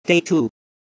Day 2.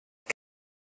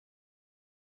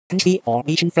 Country or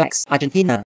nation flags: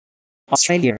 Argentina,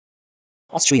 Australia,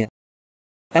 Austria,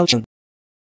 Belgium,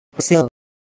 Brazil,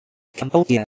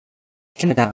 Cambodia,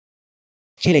 Canada,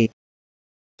 Chile,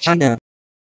 China,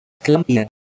 Colombia,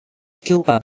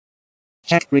 Cuba,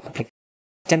 Czech Republic,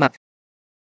 Denmark,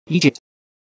 Egypt,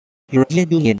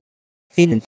 European Union,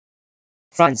 Finland,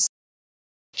 France,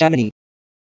 Germany,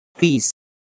 Greece,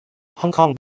 Hong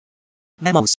Kong,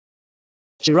 mammals: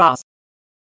 giraffe,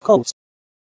 goat,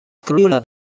 gorilla,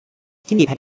 guinea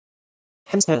pig,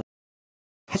 hamster,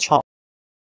 hedgehog,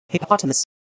 hippopotamus,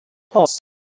 horse,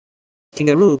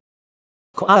 kangaroo,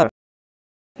 koala,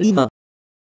 lemur,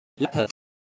 leopard,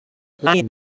 lion,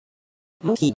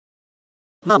 monkey,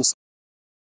 mouse,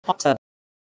 otter,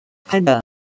 panda.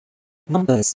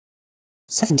 Numbers: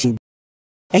 17,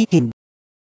 18,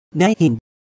 19,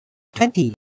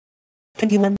 20,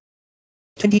 21,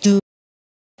 22,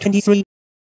 23,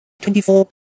 24,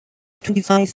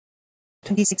 25,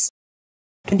 26,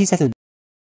 27,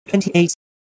 28,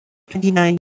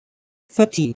 29,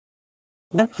 30,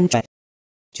 100,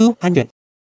 200,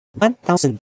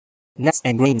 1000. Nuts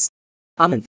and grains: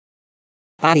 almond,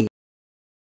 barley,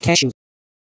 cashew,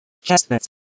 chestnut,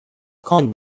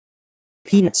 corn,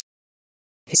 peanuts,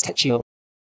 pistachio,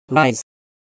 rice,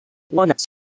 walnuts,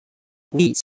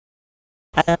 wheat,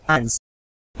 other plants: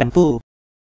 bamboo,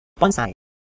 bonsai,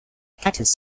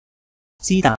 cactus,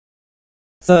 cedar,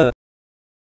 fir,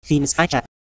 Venus flytrap,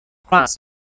 grass,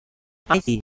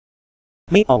 ivy,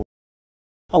 maple,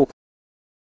 oak,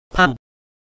 palm,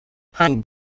 pine,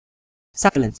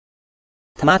 succulent,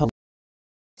 tomato.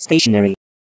 Stationery: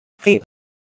 clip,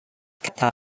 cutter,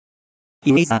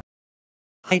 eraser,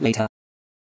 highlighter,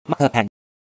 marker pen,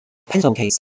 pencil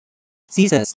case,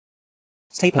 scissors,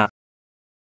 stapler.